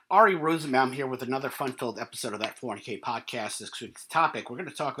Ari Rosenbaum here with another fun-filled episode of that 401k podcast. This week's topic, we're going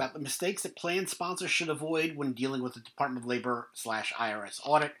to talk about the mistakes that plan sponsors should avoid when dealing with the Department of Labor/IRS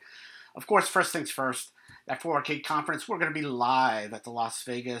audit. Of course, first things first, that 401k conference, we're going to be live at the Las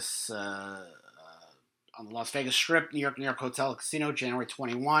Vegas, on the Las Vegas Strip, New York Hotel Casino, January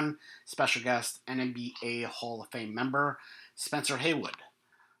 21. Special guest, NBA Hall of Fame member, Spencer Haywood.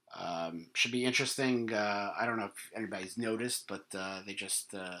 Should be interesting. I don't know if anybody's noticed, but they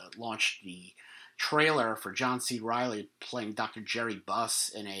just launched the trailer for John C. Reilly playing Dr. Jerry Buss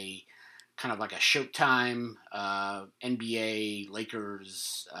in a kind of like a Showtime NBA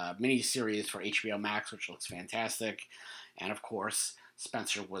Lakers miniseries for HBO Max, which looks fantastic. And of course,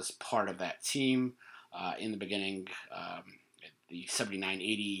 Spencer was part of that team in the beginning, the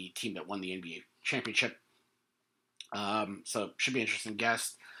 79-80 team that won the NBA championship. So should be an interesting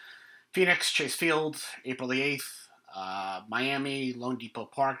guest. Phoenix, Chase Field, April the 8th. Miami, Lone Depot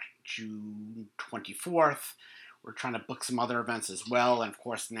Park, June 24th. We're trying to book some other events as well. And, of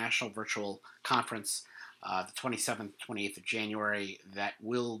course, the National Virtual Conference, the 27th, 28th of January, that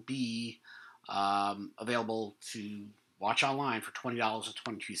will be available to watch online for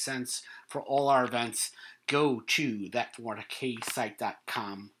 $20.22 for all our events. Go to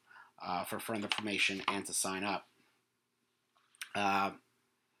that400ksite.com for further information and to sign up.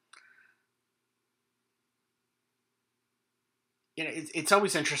 It's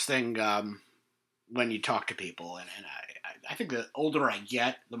always interesting when you talk to people, and I think the older I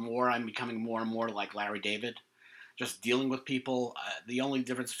get, the more I'm becoming more and more like Larry David, just dealing with people. The only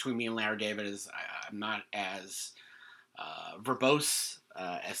difference between me and Larry David is I'm not as verbose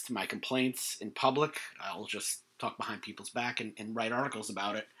as to my complaints in public. I'll just talk behind people's back and write articles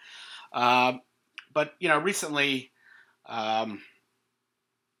about it. But, recently...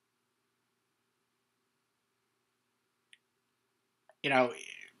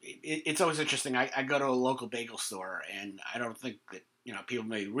 it's always interesting. I go to a local bagel store, and I don't think that, people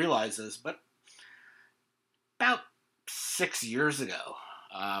may realize this, but about 6 years ago,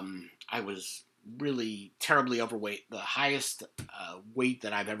 I was really terribly overweight, the highest weight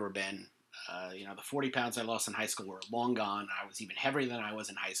that I've ever been. The 40 pounds I lost in high school were long gone. I was even heavier than I was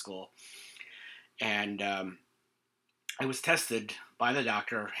in high school. And I was tested by the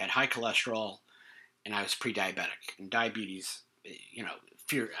doctor, had high cholesterol, and I was pre-diabetic. And diabetes...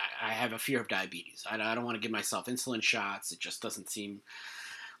 fear. I have a fear of diabetes. I don't want to give myself insulin shots. It just doesn't seem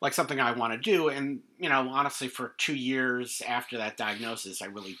like something I want to do. And, honestly, for 2 years after that diagnosis, I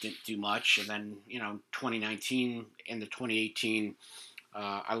really didn't do much. And then, 2019 into 2018,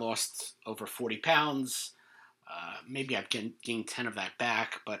 I lost over 40 pounds. Maybe I've gained 10 of that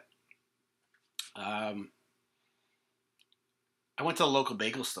back. But I went to a local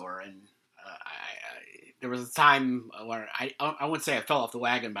bagel store, and there was a time where I wouldn't say I fell off the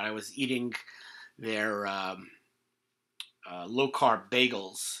wagon, but I was eating their low-carb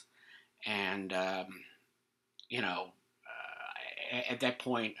bagels. And, at that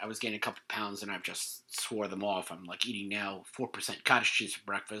point, I was gaining a couple pounds, and I've just swore them off. I'm like eating now 4% cottage cheese for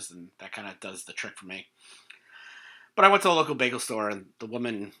breakfast, and that kind of does the trick for me. But I went to a local bagel store, and the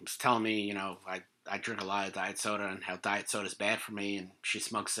woman was telling me, I drink a lot of diet soda and how diet soda is bad for me, and she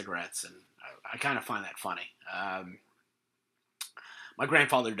smokes cigarettes, and I kind of find that funny. My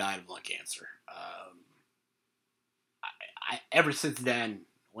grandfather died of lung cancer. Ever since then,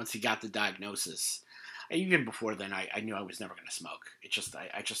 once he got the diagnosis, even before then, I knew I was never going to smoke. I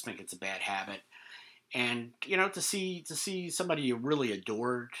just think it's a bad habit. And, to see somebody you really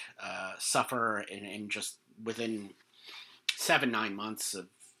adored suffer and just within 7-9 months of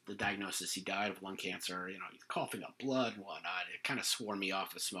the diagnosis, he died of lung cancer, he's coughing up blood and whatnot. It kind of swore me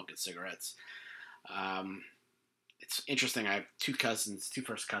off of smoking cigarettes. It's interesting. I have two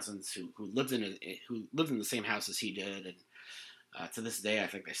first cousins who lived in the same house as he did, and to this day, I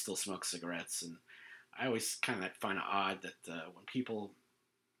think they still smoke cigarettes. And I always kind of find it odd that when people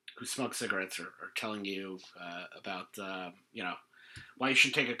who smoke cigarettes are telling you about why you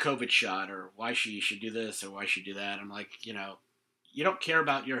should take a COVID shot, or why you should do this, or why you should do that, I'm like, you don't care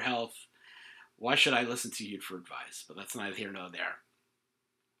about your health. Why should I listen to you for advice? But that's neither here nor there.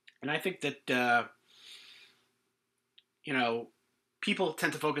 And I think that, people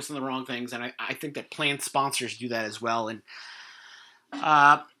tend to focus on the wrong things, and I think that plan sponsors do that as well. And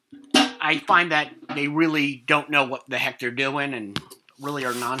I find that they really don't know what the heck they're doing and really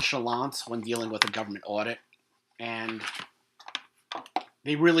are nonchalant when dealing with a government audit. And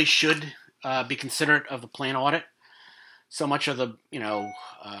they really should be considerate of the plan audit. So much of the,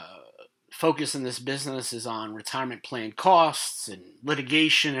 focus in this business is on retirement plan costs and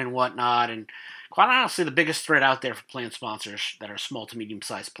litigation and whatnot. And Quite honestly, the biggest threat out there for plan sponsors that are small to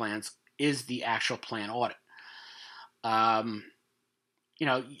medium-sized plans is the actual plan audit. Um,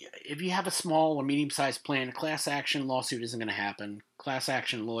 if you have a small or medium-sized plan, a class action lawsuit isn't going to happen. Class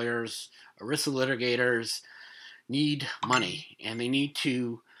action lawyers, ERISA litigators need money, and they need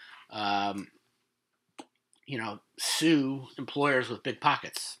to, um, sue employers with big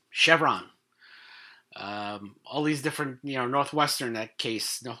pockets. Chevron, all these different, Northwestern, that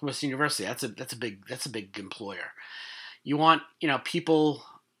case, Northwestern University. That's a big employer. You want, people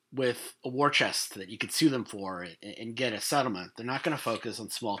with a war chest that you could sue them for and get a settlement. They're not going to focus on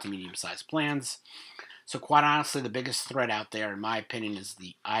small to medium-sized plans. So quite honestly, the biggest threat out there, in my opinion, is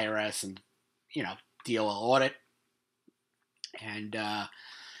the IRS and, DOL audit. And,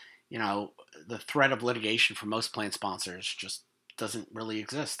 the threat of litigation for most plan sponsors just doesn't really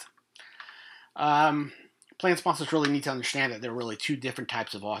exist. Plan sponsors really need to understand that there are really two different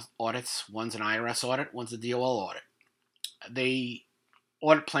types of audits. One's an IRS audit, one's a DOL audit. They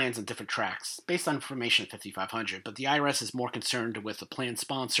audit plans on different tracks based on information at 5500, but the IRS is more concerned with the plan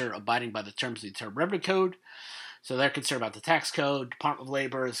sponsor abiding by the terms of the Internal Revenue Code. So they're concerned about the tax code. Department of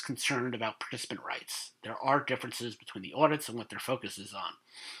Labor is concerned about participant rights. There are differences between the audits and what their focus is on.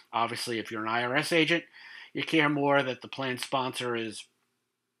 Obviously, if you're an IRS agent, you care more that the plan sponsor is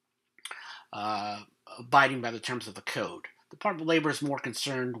abiding by the terms of the code. The Department of Labor is more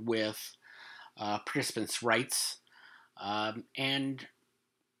concerned with participants' rights. And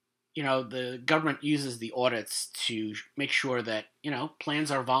the government uses the audits to make sure that,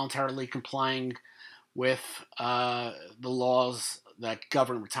 plans are voluntarily complying with the laws that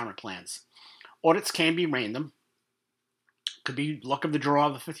govern retirement plans. Audits can be random. Could be luck of the draw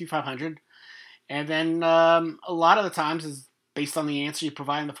of the 5500. And then a lot of the times is based on the answer you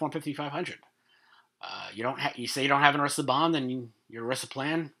provide in the Form 5500. You say you don't have an ERISA bond and your ERISA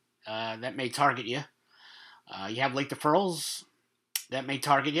plan, that may target you. You have late deferrals, that may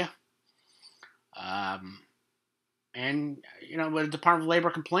target you. With a Department of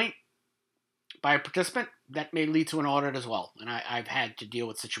Labor complaint by a participant, that may lead to an audit as well. And I've had to deal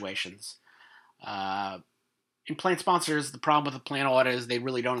with situations. In plan sponsors, the problem with the plan audit is they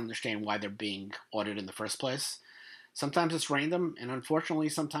really don't understand why they're being audited in the first place. Sometimes it's random, and unfortunately,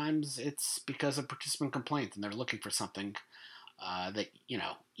 sometimes it's because of participant complaint, and they're looking for something that,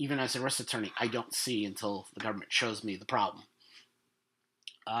 even as a risk attorney, I don't see until the government shows me the problem.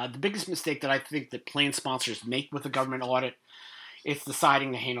 The biggest mistake that I think that plan sponsors make with the government audit is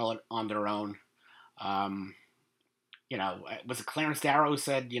deciding to handle it on their own. Was it Clarence Darrow who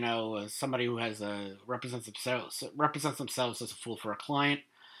said, somebody who has represents themselves as a fool for a client.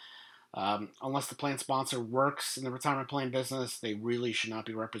 Unless the plan sponsor works in the retirement plan business, they really should not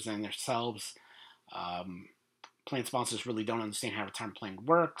be representing themselves. Plan sponsors really don't understand how retirement plan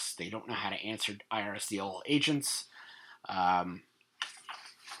works. They don't know how to answer IRS DOL agents.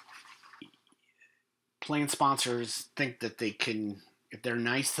 Plan sponsors think that they can, if they're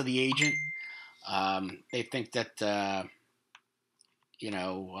nice to the agent, they think that,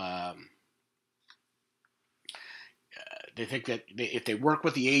 they think that if they work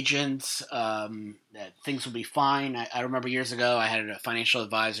with the agents, that things will be fine. I remember years ago, I had a financial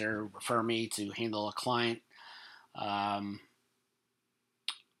advisor refer me to handle a client. And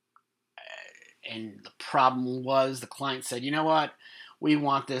the problem was the client said, you know what? We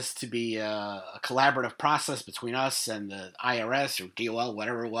want this to be a collaborative process between us and the IRS or DOL,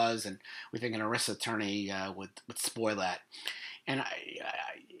 whatever it was, and we think an ERISA attorney would spoil that. And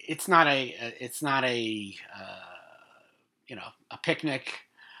it's not a picnic.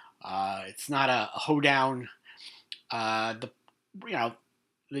 It's not a hoedown. The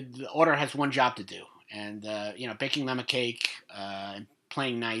order has one job to do, and baking them a cake and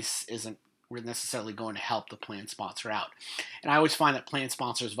playing nice isn't necessarily going to help the plan sponsor out. And I always find that plan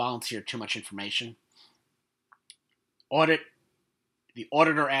sponsors volunteer too much information. The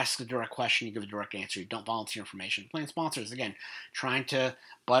auditor asks a direct question, you give a direct answer, you don't volunteer information. Plan sponsors, again, trying to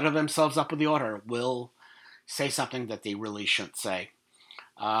butter themselves up with the auditor, will say something that they really shouldn't say.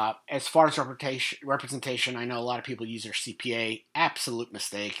 As far as representation, I know a lot of people use their CPA. Absolute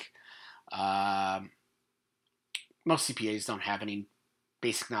mistake. Most CPAs don't have any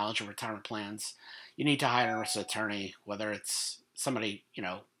basic knowledge of retirement plans. You need to hire an ERISA attorney, whether it's somebody,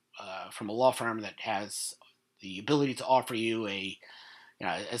 from a law firm that has the ability to offer you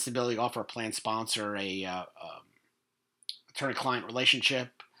has the ability to offer a plan sponsor attorney-client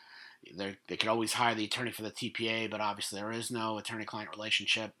relationship. They could always hire the attorney for the TPA, but obviously there is no attorney-client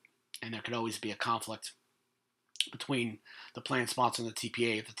relationship, and there could always be a conflict between the plan sponsor and the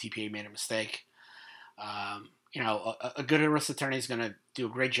TPA if the TPA made a mistake. A good ERISA attorney is going to do a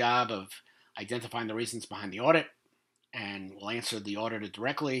great job of identifying the reasons behind the audit, and will answer the auditor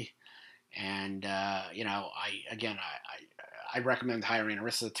directly. And I recommend hiring an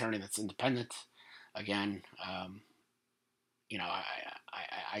ERISA attorney that's independent. Again,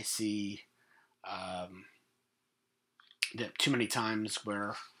 I see that too many times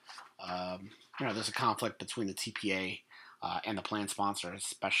where there's a conflict between the TPA and the plan sponsor,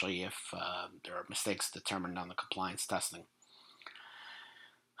 especially if there are mistakes determined on the compliance testing.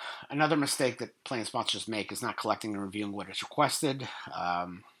 Another mistake that plan sponsors make is not collecting and reviewing what is requested.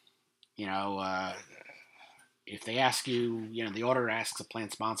 If they ask you, the auditor asks a plan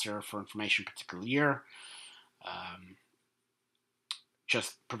sponsor for information for a particular year,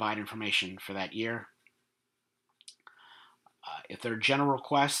 just provide information for that year. If there are general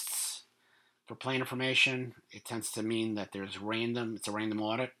requests for plan information, it tends to mean that it's a random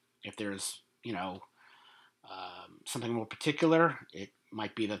audit. If there's, something more particular, it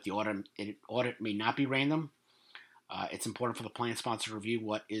might be that the audit may not be random. It's important for the plan sponsor to review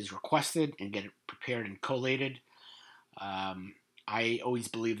what is requested and get it prepared and collated. I always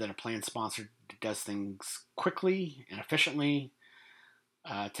believe that a plan sponsor does things quickly and efficiently,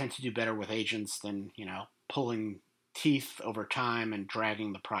 tend to do better with agents than, pulling teeth over time and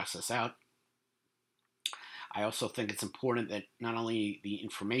dragging the process out. I also think it's important that not only the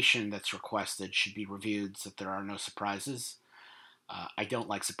information that's requested should be reviewed so that there are no surprises. I don't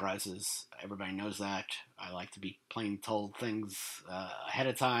like surprises. Everybody knows that. I like to be plain told things ahead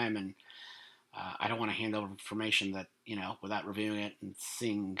of time, and I don't want to hand over information that, without reviewing it and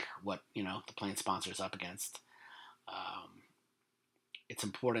seeing what, the plan sponsor is up against. It's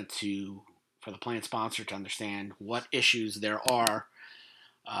important for the plan sponsor to understand what issues there are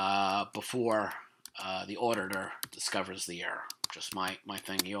before the auditor discovers the error. Just my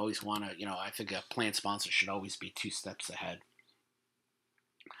thing. You always want to, I think a plan sponsor should always be 2 steps ahead.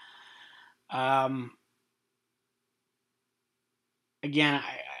 Again,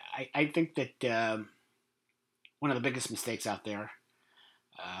 I think that one of the biggest mistakes out there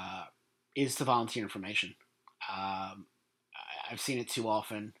is to volunteer information. I've seen it too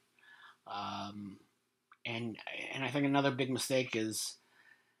often. And I think another big mistake is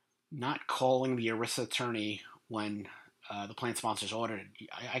not calling the ERISA attorney when the plan sponsor is audited.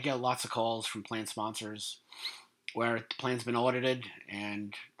 I get lots of calls from plan sponsors where the plan's been audited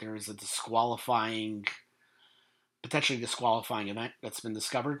and there's a potentially disqualifying event that's been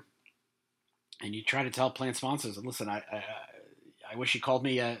discovered. And you try to tell plan sponsors, listen, I wish you called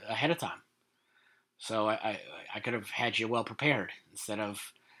me ahead of time. So I could have had you well prepared instead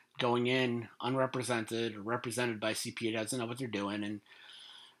of going in unrepresented or represented by CPA doesn't know what they're doing and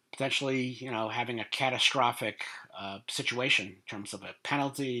potentially, having a catastrophic situation in terms of a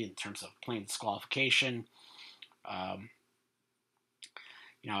penalty, in terms of plan disqualification. I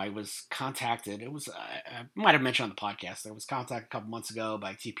was contacted. I might have mentioned on the podcast. I was contacted a couple months ago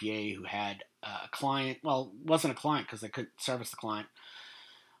by TPA who had a client. Well, it wasn't a client because they couldn't service the client.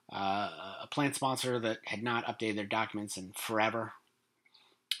 A plan sponsor that had not updated their documents in forever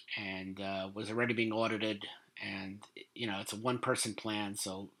and was already being audited. And, it's a one-person plan.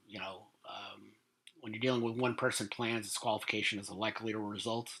 So, when you're dealing with one-person plans, disqualification is a likelier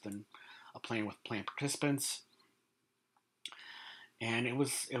result than a plan with plan participants. And it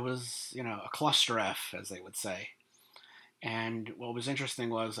was a cluster F, as they would say. And what was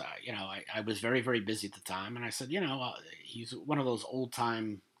interesting was, I was very, very busy at the time. And I said, he's one of those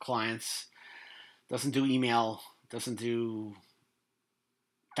old-time clients, doesn't do email, doesn't do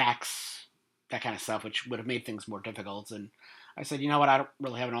fax, that kind of stuff, which would have made things more difficult. And I said, I don't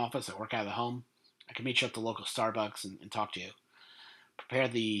really have an office. I work out of the home. I can meet you at the local Starbucks and talk to you. Prepare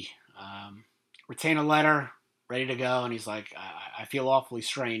the retainer letter, ready to go. And he's like, I feel awfully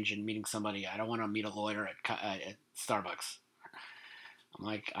strange in meeting somebody. I don't want to meet a lawyer at Starbucks. I'm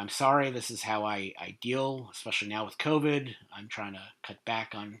like, I'm sorry. This is how I deal, especially now with COVID. I'm trying to cut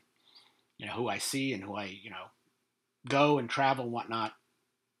back on, who I see and who I, go and travel and whatnot.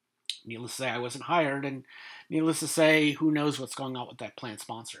 Needless to say, I wasn't hired, and needless to say, who knows what's going on with that plan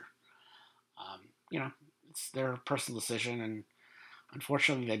sponsor. It's their personal decision, and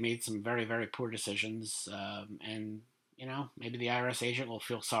unfortunately, they made some very, very poor decisions, and, maybe the IRS agent will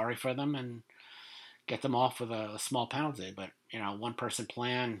feel sorry for them and get them off with a small penalty, but, one-person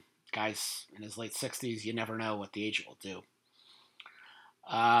plan, guy's in his late 60s, you never know what the agent will do.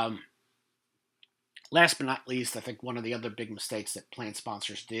 Last but not least, I think one of the other big mistakes that plan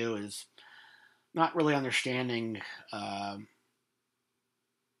sponsors do is not really understanding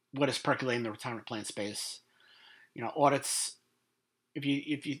what is percolating in the retirement plan space. Audits. If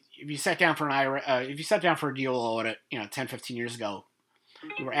you sat down for if you sat down for a deal audit, 10, 15 years ago,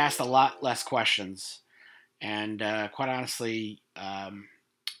 we were asked a lot less questions. And quite honestly,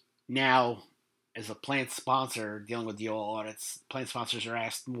 now as a plan sponsor dealing with DOL audits, plan sponsors are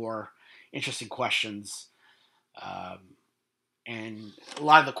asked more interesting questions. And a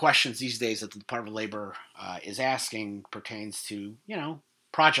lot of the questions these days that the Department of Labor is asking pertains to,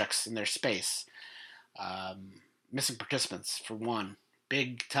 projects in their space. Missing participants, for one,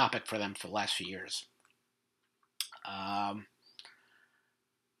 big topic for them for the last few years.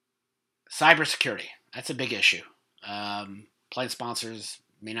 Cybersecurity, that's a big issue. Plan sponsors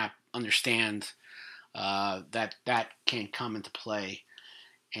may not understand that can come into play.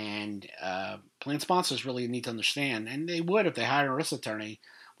 And plan sponsors really need to understand, and they would if they hired a risk attorney,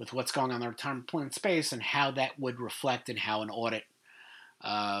 with what's going on in their retirement plan space and how that would reflect in how an audit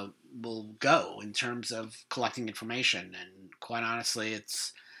will go in terms of collecting information. And quite honestly,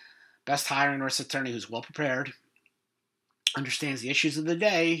 it's best hiring a risk attorney who's well prepared, understands the issues of the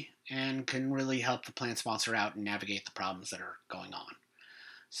day, and can really help the plan sponsor out and navigate the problems that are going on.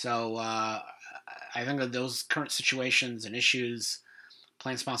 So I think that those current situations and issues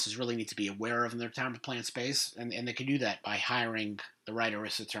plan sponsors really need to be aware of in their retirement plan space, and they can do that by hiring the right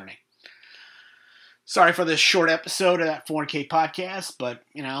risk attorney. Sorry for this short episode of that 401k podcast, but,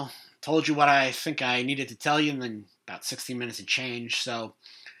 told you what I think I needed to tell you in about 16 minutes and change. So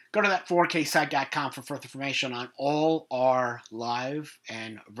go to that 401ksite.com for further information on all our live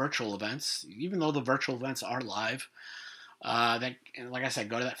and virtual events, even though the virtual events are live. Like I said,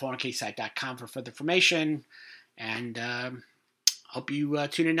 go to that 401ksite.com for further information, and hope you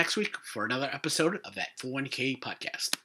tune in next week for another episode of that 401k podcast.